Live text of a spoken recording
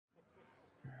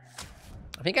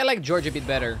I think I like George a bit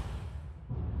better.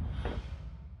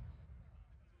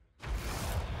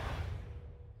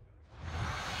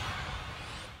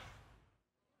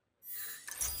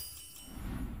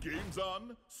 Games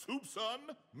on, soup's on,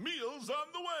 meals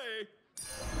on the way.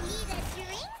 Need a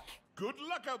drink? Good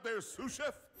luck out there, sous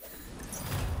chef.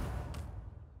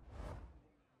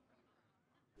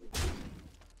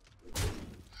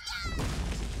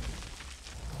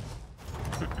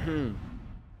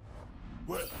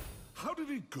 Well, how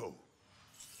did it go?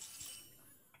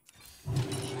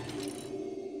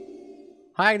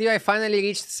 Hi, I finally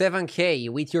reached 7K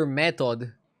with your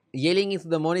method. Yelling into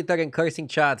the monitor and cursing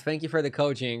chat. Thank you for the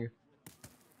coaching.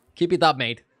 Keep it up,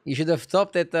 mate. You should have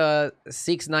stopped at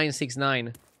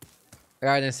 6969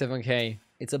 rather than 7K.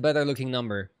 It's a better looking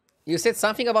number. You said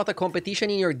something about a competition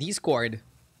in your Discord.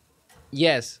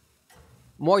 Yes.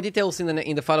 More details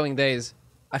in the following days.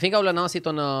 I think I'll announce it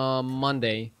on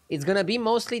Monday. It's gonna be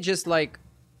mostly just like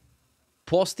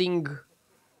posting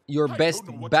your best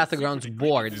Battlegrounds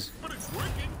boards.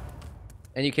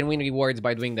 And you can win rewards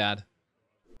by doing that.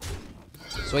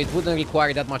 So it wouldn't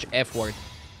require that much effort.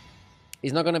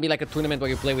 It's not gonna be like a tournament where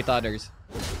you play with others.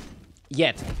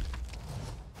 Yet.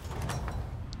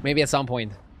 Maybe at some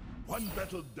point. One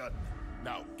battle done.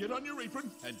 Now get on your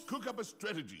apron and cook up a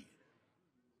strategy.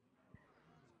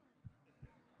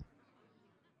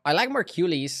 I like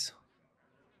Mercules.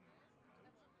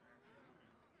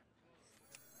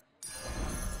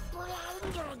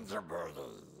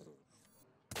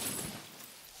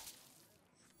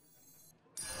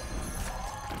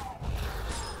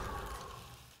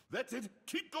 That's it.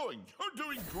 Keep going. You're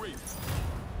doing great.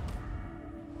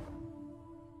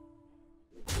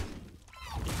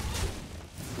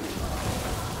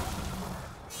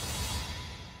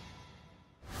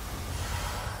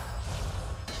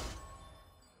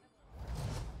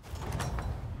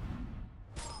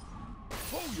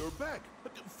 Oh, you're back.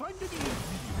 Find any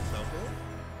ingredients out there.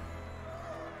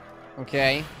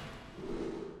 Okay.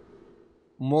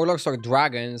 Morlocks or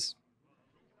dragons.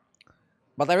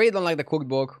 But I really don't like the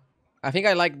cookbook. I think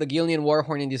I like the Gilnean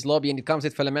Warhorn in this lobby and it comes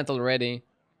with Elemental already.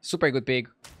 Super good pick.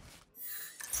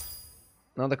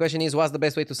 Now the question is, what's the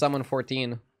best way to summon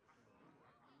 14?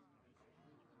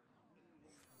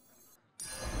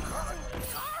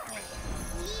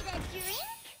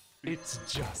 It's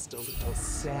just a little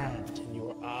sand in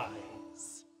your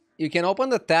eyes. You can open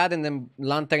the TAD and then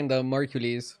lantern the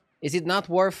Mercules. Is it not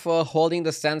worth holding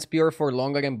the Sand Spear for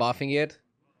longer and buffing it?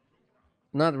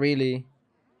 Not really.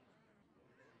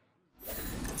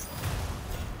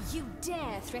 You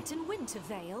dare threaten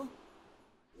Wintervale?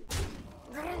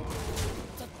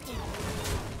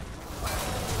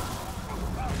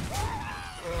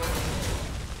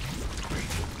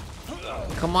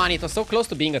 Come on, it was so close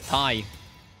to being a tie.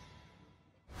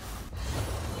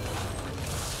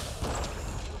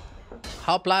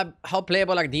 How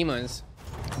playable are demons?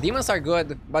 Demons are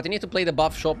good, but you need to play the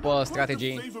buff shop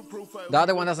strategy. The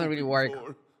other one doesn't really work,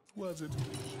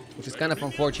 which is kind of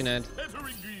unfortunate.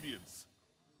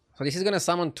 So this is gonna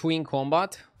summon 2 in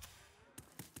combat,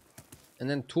 and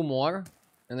then 2 more,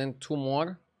 and then 2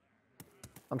 more.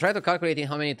 I'm trying to calculate in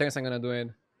how many turns I'm gonna do it.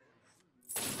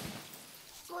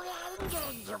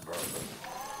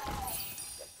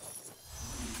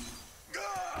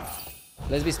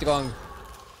 Let's be strong.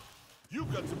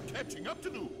 You've got some catching up to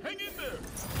do. Hang in there.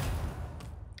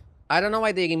 I don't know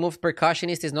why they removed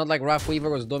Percussionist. It's not like Rough Weaver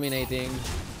was dominating.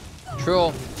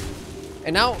 True.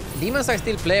 And now demons are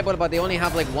still playable, but they only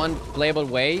have like 1 playable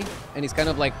way, and it's kind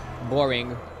of like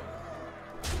boring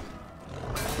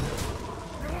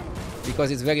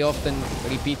because it's very often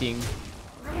repeating.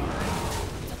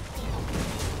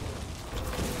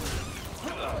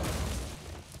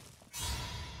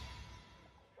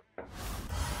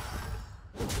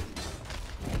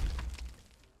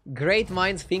 Great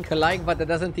minds think alike, but that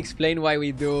doesn't explain why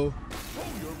we do.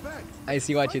 I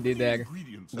see what you did there.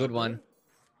 Good one.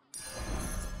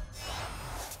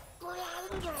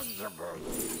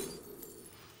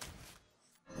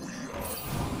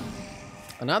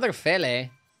 Another Fele.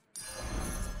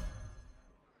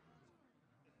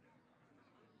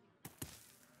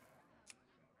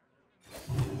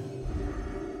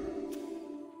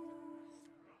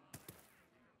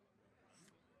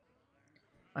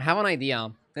 I have an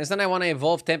idea. Next time I want to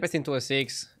evolve Tempest into a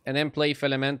 6 and then play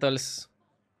Elementals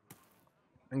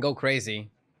and go crazy.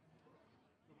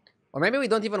 Or maybe we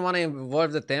don't even want to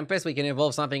evolve the Tempest, we can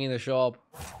evolve something in the shop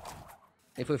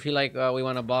if we feel like we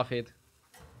want to buff it.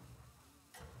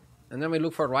 And then we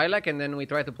look for Rylak and then we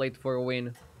try to play it for a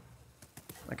win.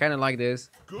 I kind of like this.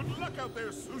 Good luck out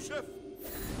there, sous chef.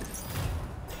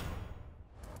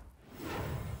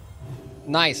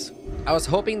 Nice. I was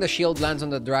hoping the shield lands on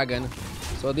the dragon,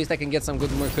 so at least I can get some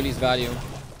good Mercury's value.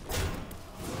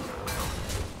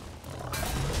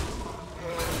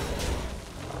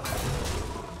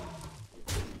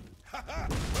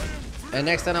 And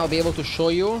next time I'll be able to show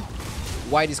you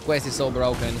why this quest is so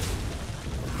broken.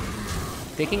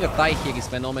 Taking a tie here is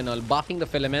phenomenal. Buffing the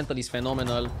Elemental is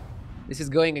phenomenal. This is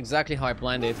going exactly how I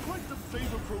planned it. Not quite the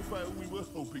flavor profile we were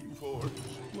hoping for,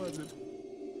 was it?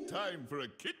 Time for a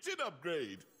kitchen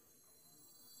upgrade.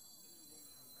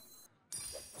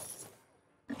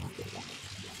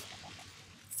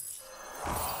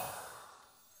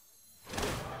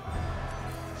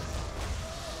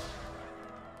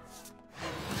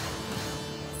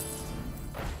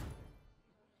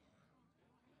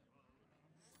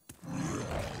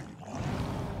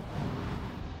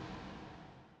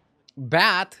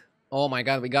 Bat? Oh my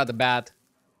god, we got the bat.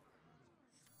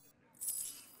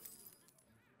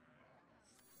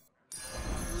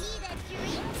 Need a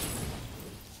drink?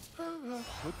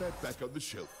 Put that back on the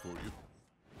shelf for you.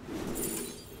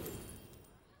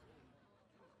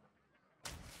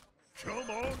 Come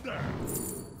on down.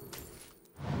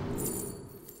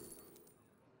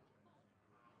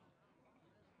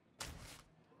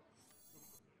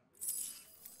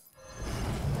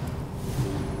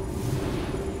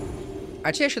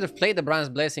 Actually, I should have played the Bronze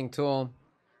Blessing too.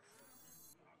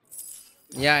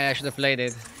 Yeah, I should have played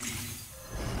it.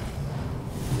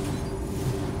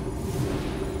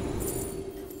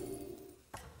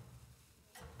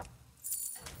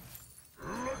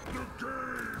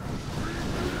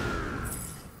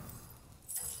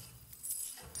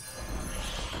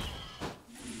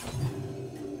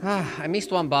 I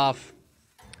missed one buff.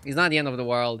 It's not the end of the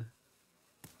world.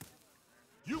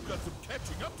 You've got some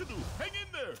catching up to do. Hang in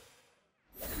there.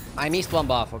 I missed one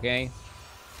buff, okay?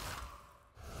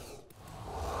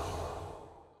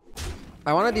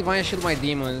 I want to Divine Shield my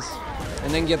demons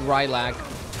and then get Rylak.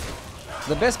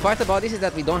 The best part about this is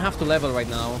that we don't have to level right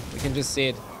now. We can just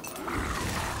sit.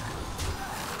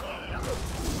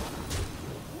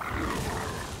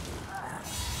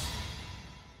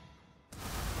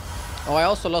 Oh, I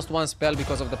also lost one spell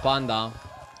because of the panda.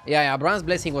 Yeah, Bronze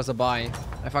Blessing was a buy.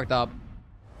 I fucked up.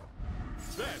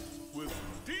 That was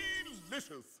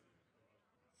delicious.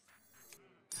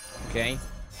 Okay.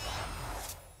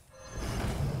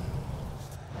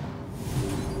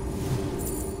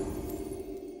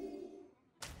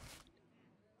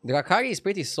 Drakari is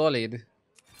pretty solid.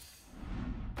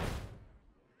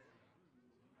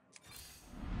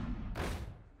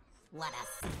 Wanna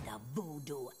see the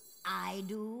voodoo I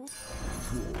do?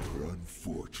 Poor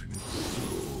unfortunate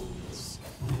souls.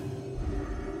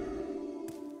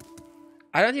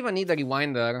 I don't even need the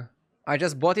rewinder. I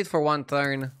just bought it for one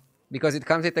turn because it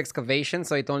comes with excavation,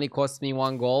 so it only costs me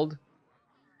 1 gold.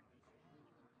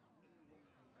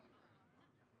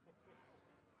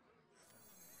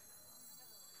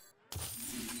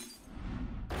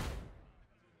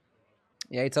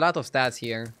 Yeah, it's a lot of stats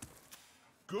here.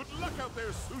 Good luck out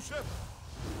there, sous chef.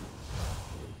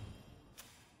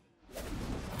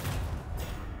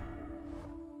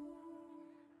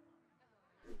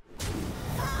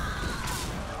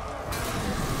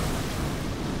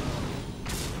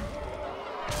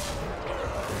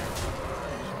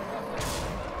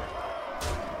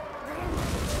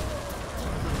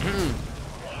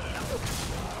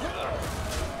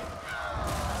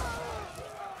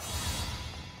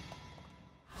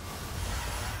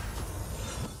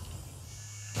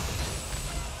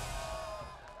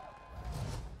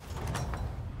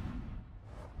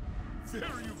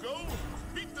 There you go.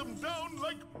 Beat them down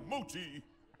like Moti.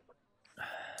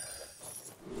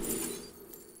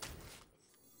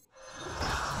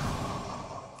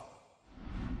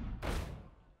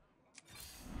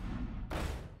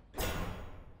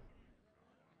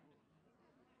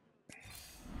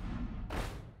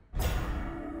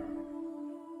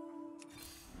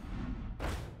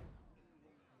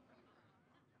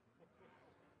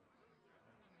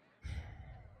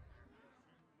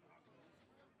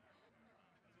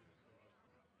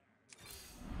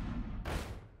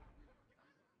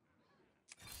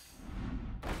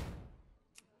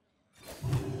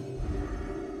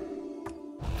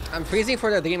 I'm freezing for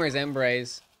the Dreamer's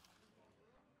Embrace.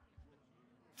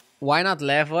 Why not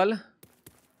level?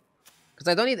 Because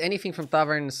I don't need anything from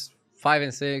Taverns 5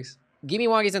 and 6. Give me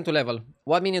one reason to level.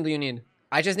 What minion do you need?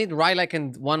 I just need Rylak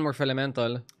and one more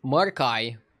Elemental.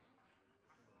 Murkai.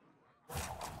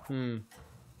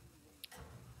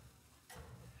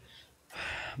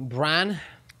 Bran?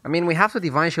 I mean, we have to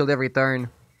Divine Shield every turn.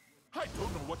 I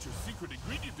don't know what your secret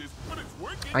ingredient is, but it's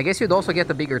working. I guess you'd also get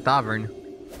a bigger Tavern.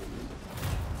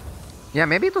 Yeah,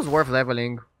 maybe it was worth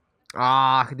leveling.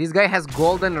 Ah, this guy has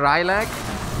golden Rylak.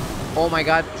 Oh my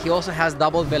god, he also has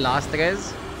double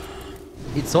Velasquez.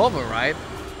 It's over, right?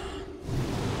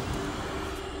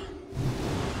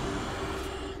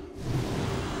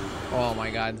 Oh my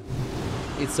god.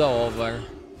 It's so over.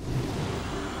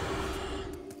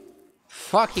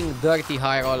 Fucking dirty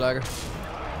high roller.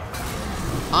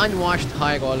 Unwashed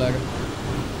high roller.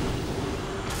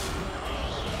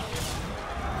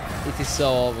 It is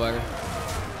so over.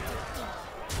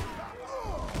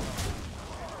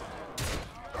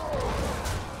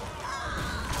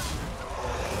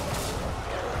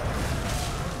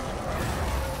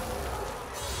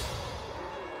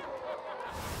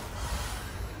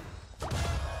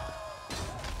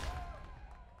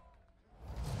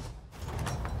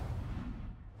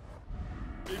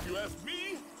 If you ask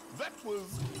me, that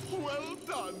was well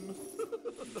done.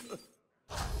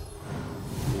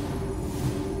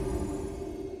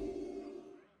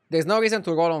 There's no reason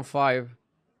to roll on 5.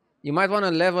 You might want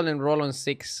to level and roll on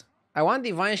 6. I want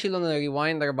Divine Shield on the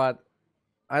Rewinder, but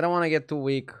I don't want to get too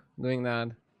weak doing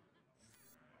that.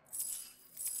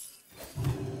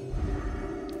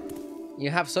 You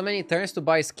have so many turns to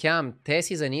buy Scam.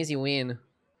 Tess is an easy win.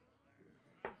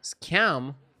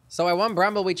 Scam? So I want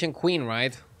Bramble Witch and Queen,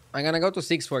 right? I'm gonna go to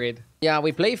 6 for it. Yeah,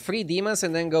 we play 3 demons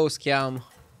and then go Scam.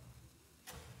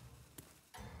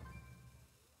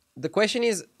 The question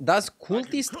is, does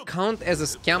Cultist count as a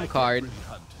Scam card?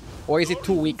 Or is it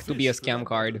too weak to be a Scam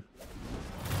card?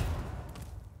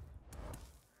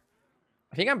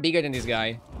 I think I'm bigger than this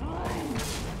guy.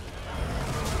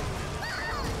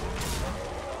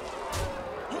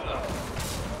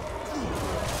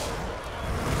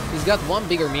 He's got one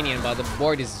bigger minion, but the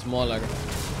board is smaller.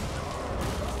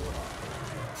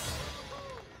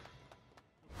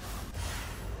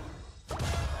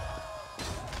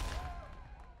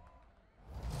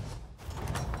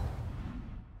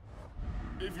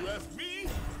 If you ask me,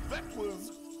 that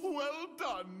was well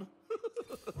done.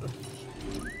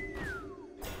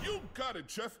 You got it,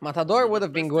 Chef. Matador would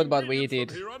have been good, but we eat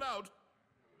it. From here on out.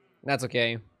 That's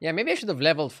okay. Yeah, maybe I should have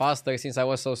leveled faster since I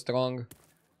was so strong.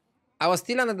 I was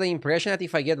still under the impression that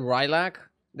if I get Rylak,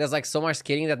 there's like so much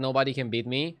scaling that nobody can beat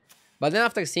me. But then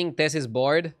after seeing Tess's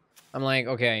board, I'm like,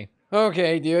 okay.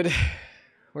 Okay, dude.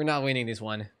 We're not winning this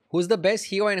one. Who's the best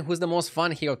hero and who's the most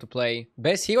fun hero to play?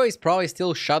 Best hero is probably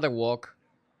still Shudderwalk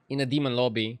in a demon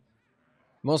lobby.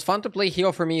 Most fun to play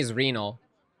hero for me is Reno.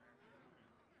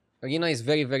 Reno is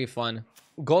very, very fun.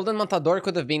 Golden Matador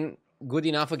could have been good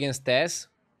enough against Tess.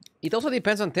 It also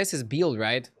depends on Tess's build,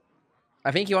 right?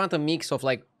 I think you want a mix of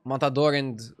like Matador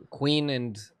and Queen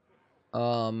and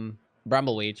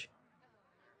Bramble Witch.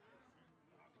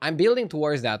 I'm building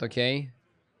towards that, okay?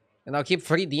 And I'll keep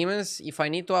 3 demons. If I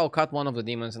need to, I'll cut one of the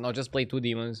demons and I'll just play 2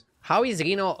 demons. How is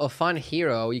Reno a fun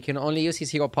hero? You can only use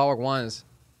his hero power once.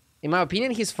 In my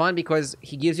opinion, he's fun because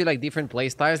he gives you like different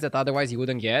playstyles that otherwise you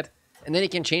wouldn't get. And then he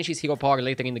can change his hero power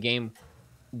later in the game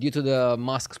due to the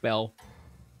mask spell.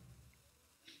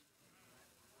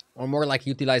 Or more like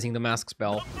utilizing the mask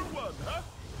spell. Number 1, huh?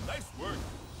 Nice work.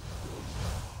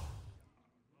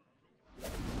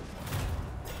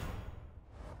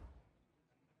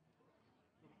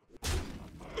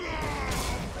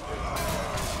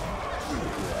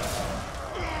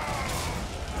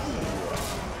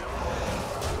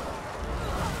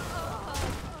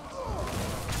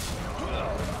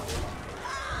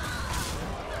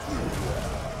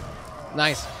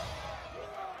 Nice.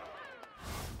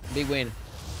 Big win.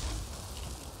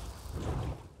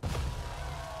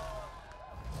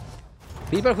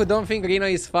 People who don't think Reno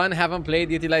is fun haven't played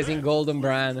utilizing Golden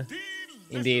Bran.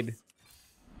 Indeed.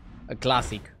 A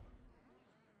classic.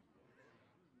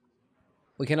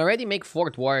 We can already make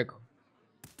Fort work.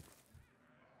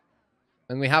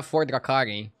 And we have Fort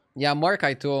Drakari. Yeah,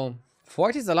 Mordecai too.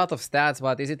 Fort is a lot of stats,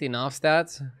 but is it enough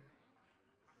stats?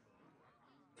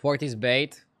 Fort is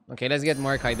bait. Okay, let's get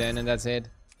Mordecai then, and that's it.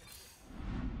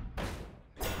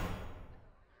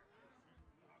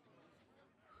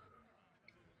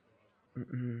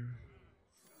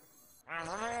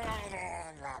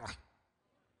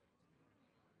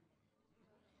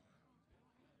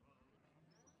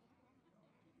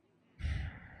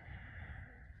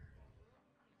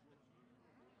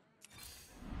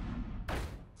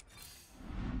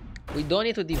 We don't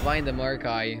need to divine the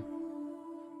Murkai.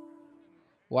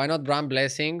 Why not Bran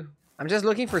Blessing? I'm just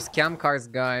looking for scam cards,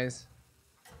 guys.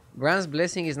 Bran's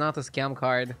Blessing is not a scam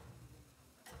card.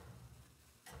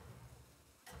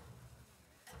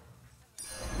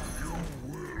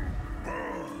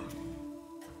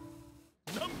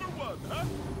 Number 1, huh?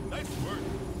 Nice work.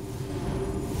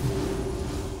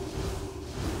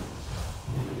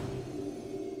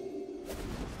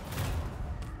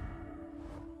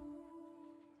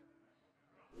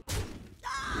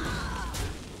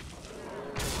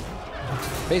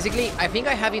 Basically, I think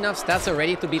I have enough stats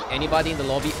already to beat anybody in the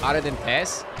lobby other than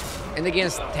Tess. And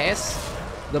against Tess,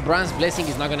 the Brand's Blessing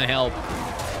is not gonna help.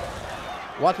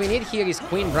 What we need here is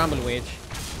Queen Bramblewitch.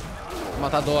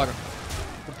 Matador.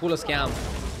 To pull a scam.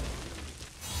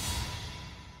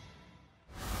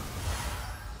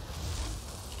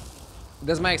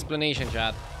 That's my explanation,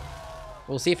 chat.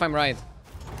 We'll see if I'm right.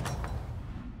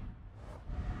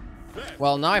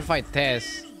 Well, now I fight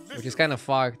Tess, which is kind of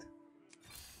fucked.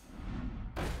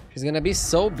 She's gonna be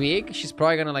so big, she's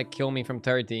probably gonna like kill me from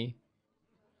 30.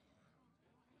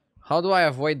 How do I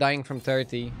avoid dying from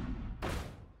 30?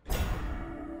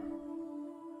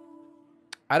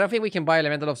 I don't think we can buy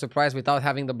Elemental of Surprise without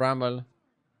having the Bramble.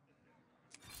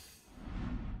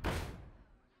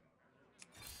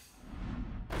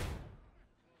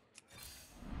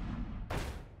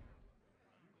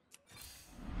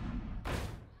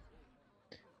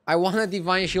 I want a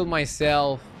Divine Shield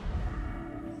myself.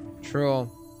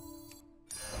 True.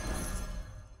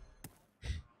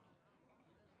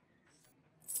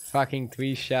 Fucking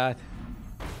 3-shot.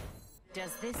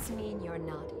 Does this mean you're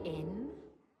not in?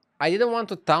 I didn't want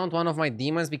to taunt one of my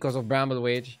demons because of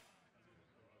Bramblewitch.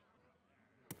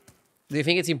 Do you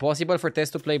think it's impossible for Tess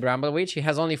to play Bramblewitch? She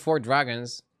has only 4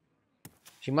 dragons.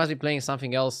 She must be playing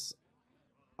something else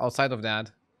outside of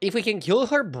that. If we can kill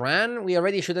her Bran, we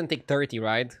already shouldn't take 30,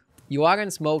 right? You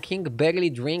aren't smoking, barely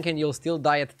drink, and you'll still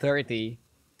die at 30.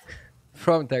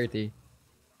 From 30.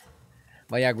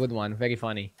 But yeah, good one. Very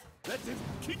funny. That's it.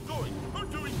 Keep going. You're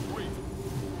doing great.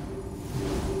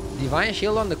 Divine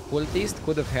Shield on the cultist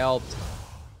could have helped.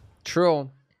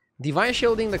 True. Divine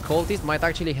Shielding the cultist might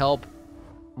actually help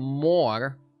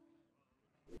more.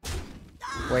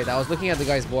 Wait, I was looking at the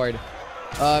guy's board.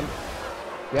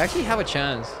 We actually have a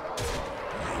chance.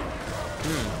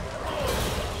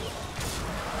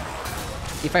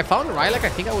 If I found Rylak, I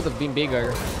think I would have been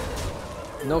bigger.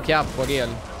 No cap, for real.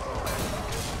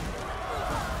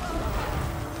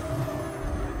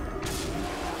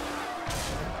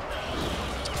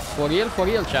 For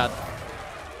real, chat.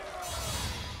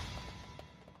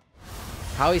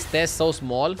 How is Tess so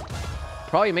small?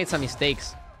 Probably made some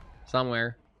mistakes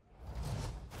somewhere.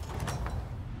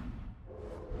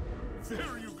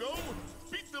 There you go.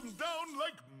 Beat them down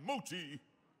like Mochi.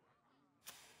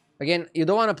 Again, you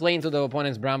don't want to play into the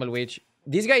opponent's Bramblewitch.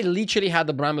 This guy literally had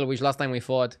the Bramblewitch last time we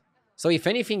fought. So if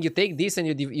anything, you take this and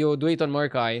you do it on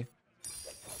Murkai.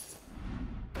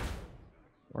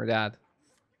 Or that.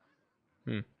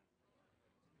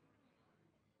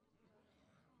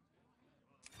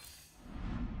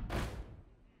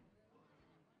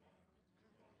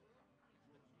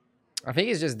 I think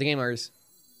it's just Dreamers.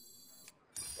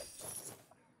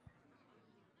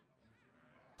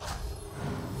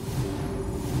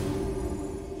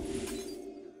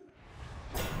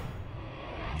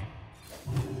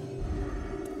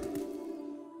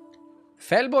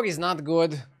 Felborg is not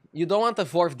good. You don't want a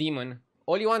 4th demon.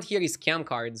 All you want here is scam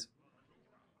cards.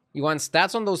 You want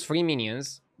stats on those free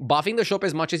minions, buffing the shop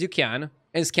as much as you can,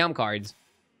 and scam cards.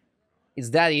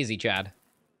 It's that easy, Chad.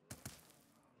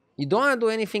 You don't want to do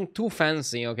anything too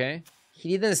fancy, okay?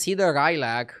 He didn't see the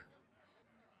Rylak.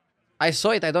 I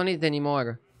saw it, I don't need it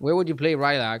anymore. Where would you play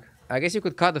Rylak? I guess you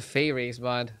could cut the Fey race,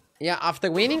 but... yeah, after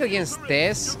winning against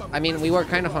Tess, I mean, we were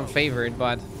kind of unfavored,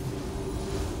 but...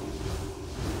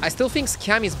 I still think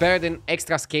Scam is better than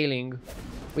extra scaling.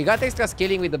 We got extra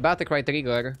scaling with the Battlecry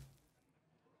trigger.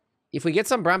 If we get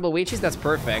some Bramble Witches, that's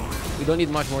perfect. We don't need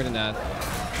much more than that.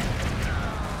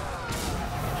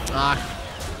 Ah.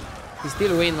 He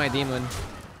still win, my demon.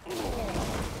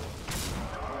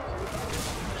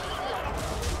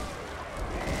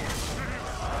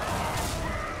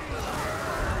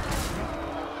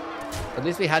 At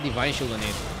least we had Divine Shield on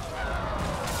it.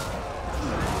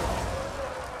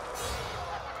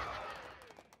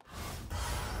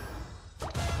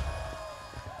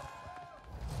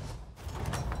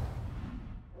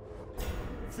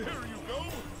 There you go.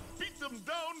 Beat them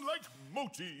down like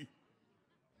Mochi.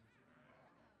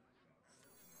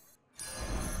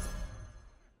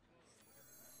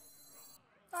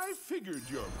 I figured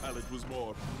your palate was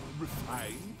more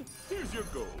refined. Here's your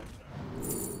gold.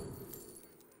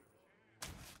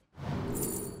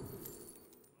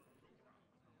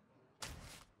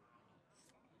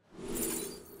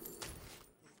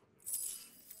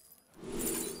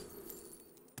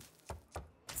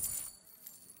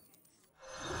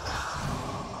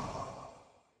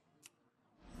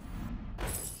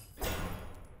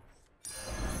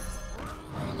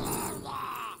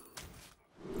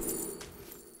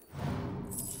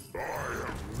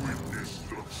 I have witnessed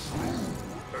the true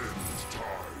end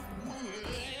time.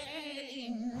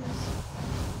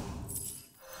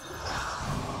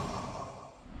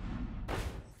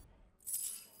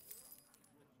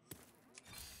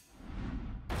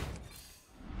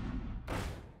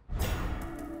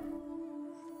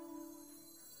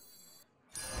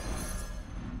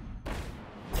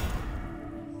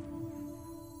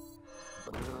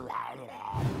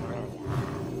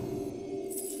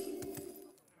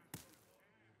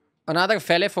 Another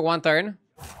Fele for 1 turn.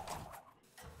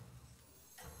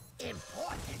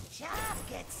 Important job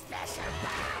gets special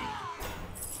bam.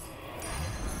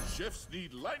 Chefs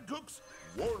need line cooks,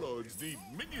 warlords need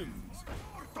minions.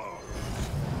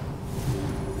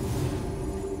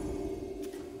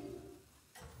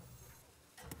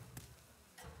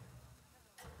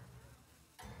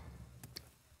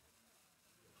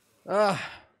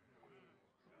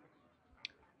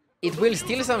 It will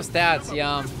steal some stats,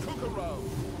 yeah. Cook around.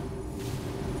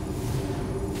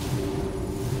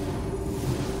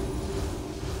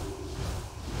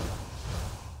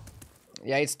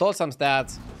 Yeah, it stole some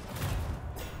stats.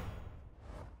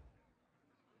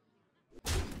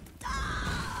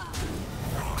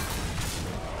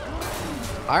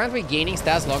 Aren't we gaining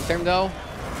stats long term though?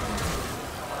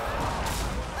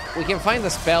 We can find the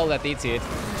spell that eats it.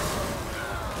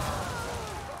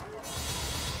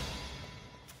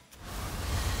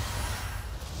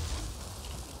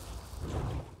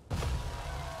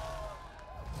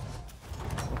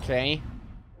 Okay.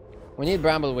 We need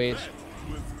Bramble Witch.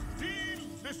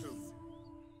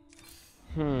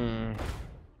 Hmm.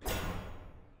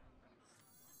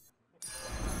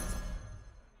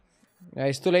 Yeah,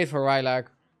 it's too late for Rylac.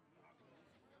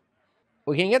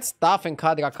 We can get stuff and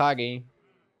cut Rakagi.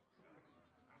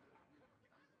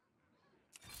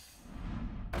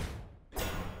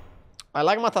 I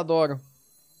like Matador.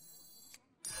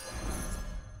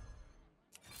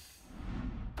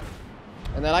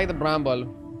 And I like the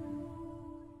Bramble.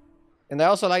 And I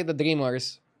also like the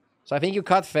Dreamers. So I think you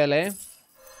cut Fele.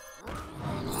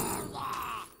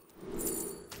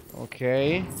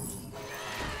 Okay.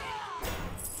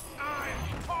 I'm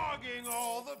hogging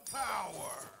all the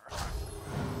power.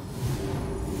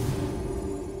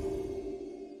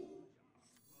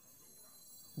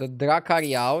 The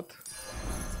Drakari out.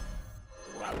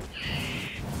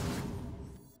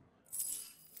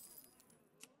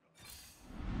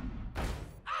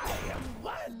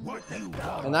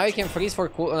 And now you can freeze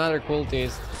for another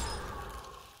cultist.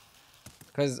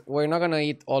 Because we're not gonna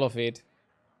eat all of it.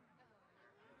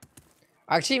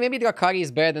 Actually, maybe Drakari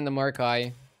is better than the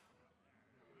Murkai.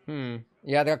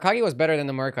 Yeah, Drakari was better than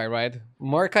the Murkai, right?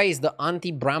 Murkai is the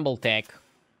anti-Bramble tech.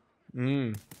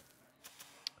 Murkai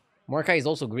is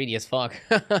also greedy as fuck.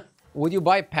 Would you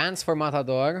buy pants for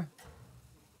Matador?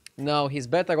 No, he's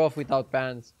better off without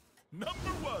pants. Number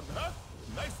 1, huh?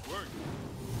 Nice work.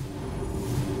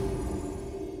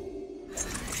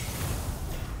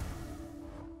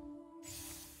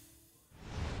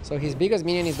 So his biggest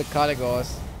minion is the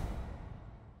Caligos.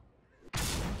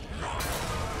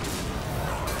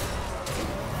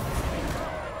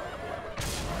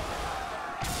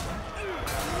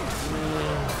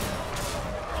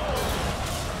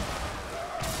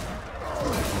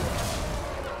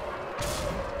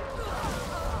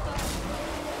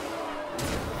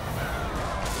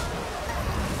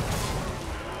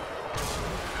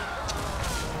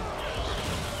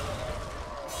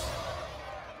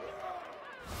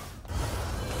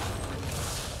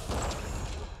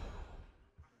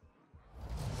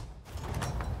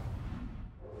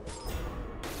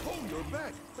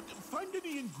 Back, but find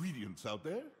any ingredients out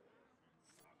there?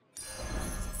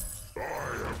 I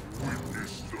have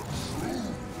witnessed the true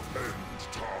end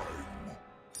time.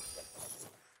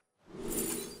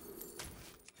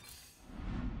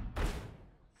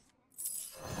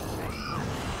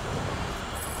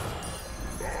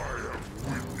 I have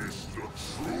witnessed the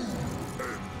true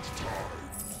end time.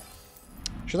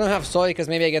 Shouldn't have Soy because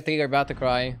maybe I get triggered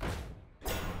Battlecry.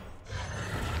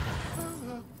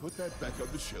 Put that back on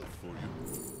the shelf for you.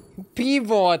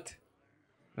 Pivot!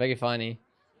 Very funny.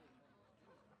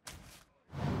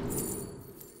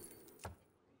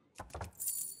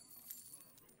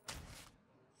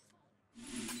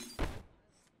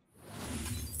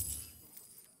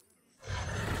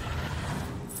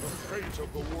 The fate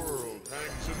of the world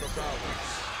hangs in the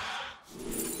balance.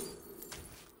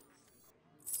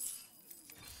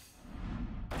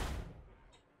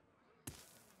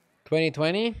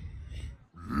 2020?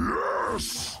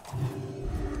 Yes!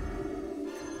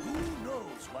 Who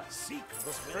knows what secrets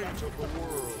The fate of the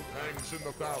world hangs in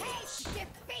the balance.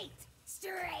 Defeat,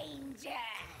 stranger.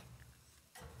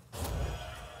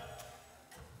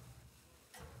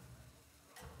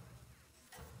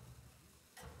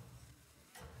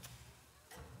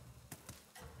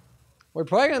 We're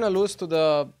probably gonna lose to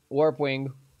the Warp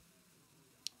Wing.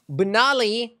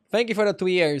 Benali, thank you for the 2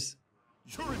 years.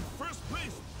 You're in first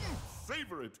place.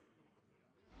 Savor it.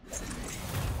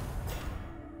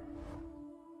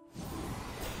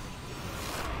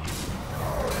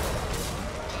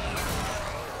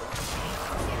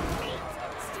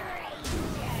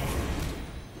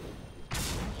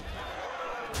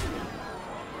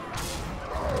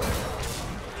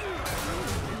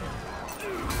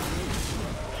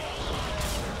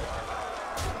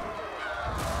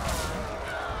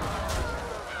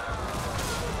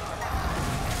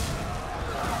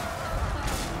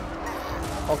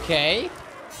 Okay.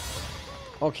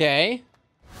 Okay.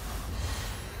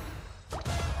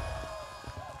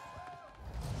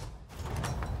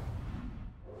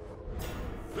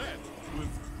 That was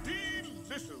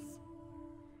delicious.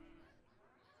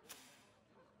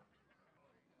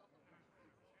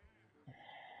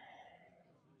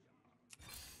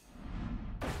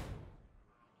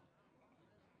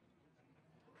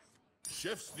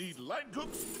 Chefs need line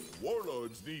cooks,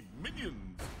 warlords need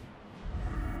minions.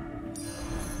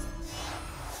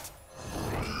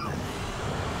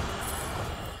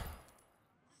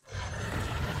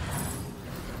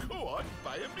 Go on,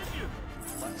 buy a minion.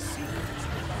 Let's see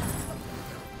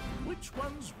which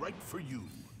one's right for you.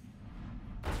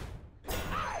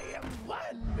 I am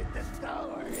one with the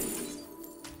thorns.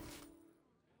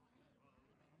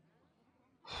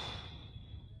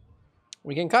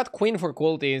 We can cut Queen for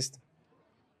Cultist.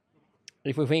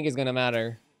 If we think it's gonna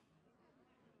matter.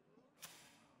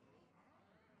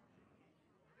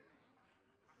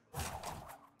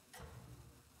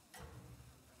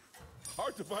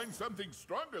 Hard to find something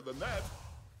stronger than that.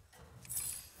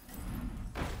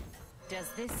 Does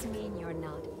this mean you're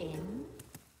not in?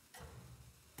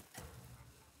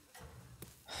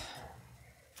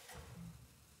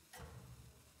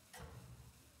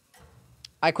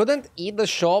 I couldn't eat the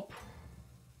shop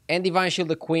and Divine Shield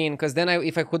the Queen, because then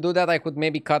if I could do that, I could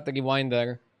maybe cut the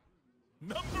Rewinder.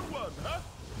 Number one, huh?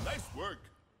 Nice work.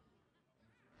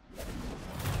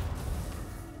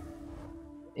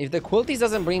 If the Cultist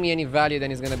doesn't bring me any value,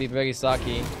 then it's gonna be very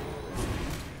sucky.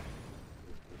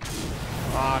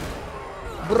 Fuck.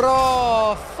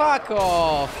 Bro, fuck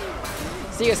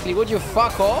off. Seriously, would you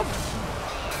fuck off?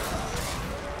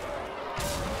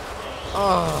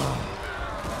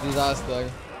 Oh,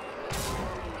 disaster.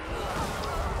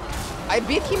 I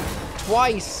beat him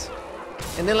twice.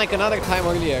 And then like another time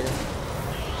earlier.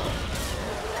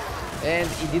 And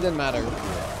it didn't matter.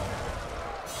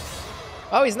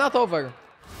 Oh, it's not over.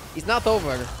 It's not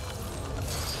over.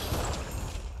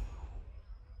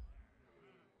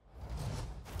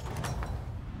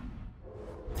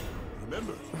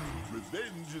 Remember,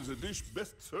 revenge is a dish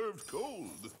best served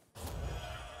cold.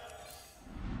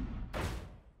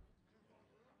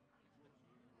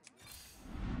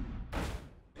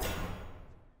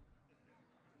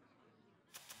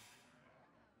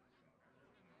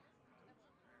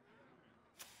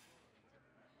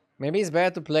 Maybe it's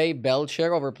better to play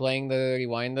Belcher over playing the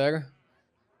Rewinder.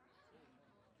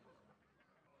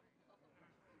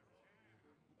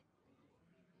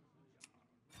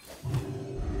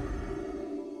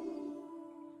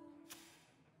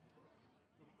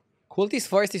 Cultist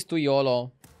first is too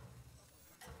YOLO.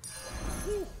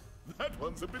 Ooh, that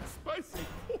one's a bit spicy.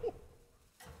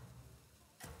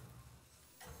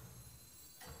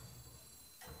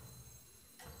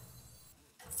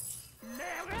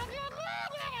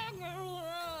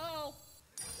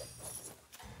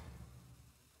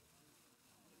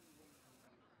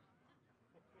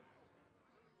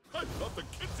 I thought the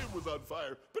kitchen was on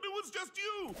fire, but it was just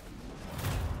you.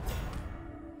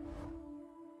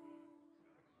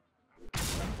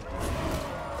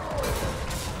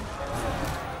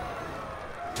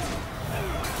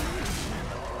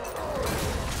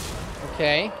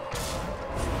 Okay.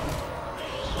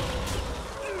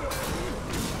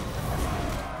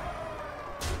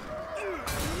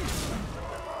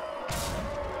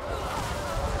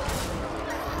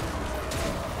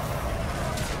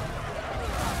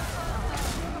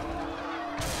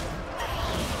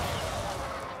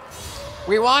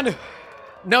 We won!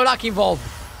 No luck involved.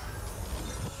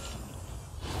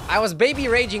 I was baby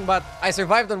raging, but I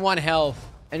survived on 1 health.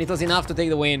 And it was enough to take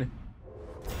the win.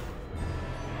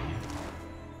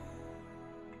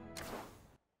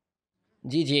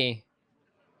 GG.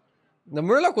 The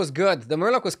Murloc was good. The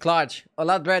Murloc was clutch. A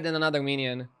lot better than another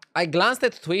minion. I glanced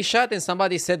at Twishot and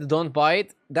somebody said don't buy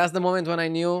it. That's the moment when I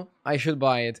knew I should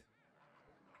buy it.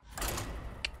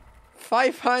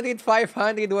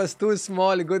 500 was too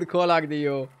small. Good call,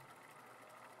 RDU.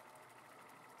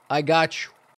 I got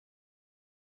you.